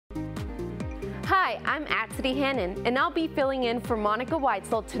Hi, I'm Atsidi Hannon, and I'll be filling in for Monica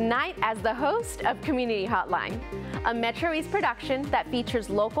Weitzel tonight as the host of Community Hotline, a MetroEast production that features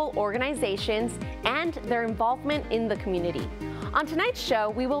local organizations and their involvement in the community. On tonight's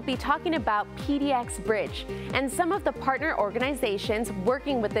show, we will be talking about PDX Bridge and some of the partner organizations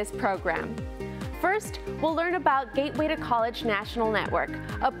working with this program. First, we'll learn about Gateway to College National Network,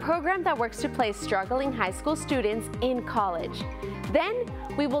 a program that works to place struggling high school students in college. Then,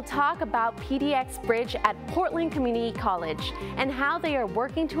 we will talk about PDX Bridge at Portland Community College and how they are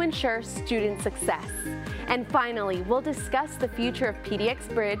working to ensure student success. And finally, we'll discuss the future of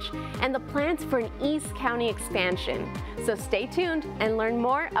PDX Bridge and the plans for an East County expansion. So stay tuned and learn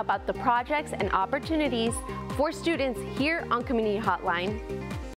more about the projects and opportunities for students here on Community Hotline.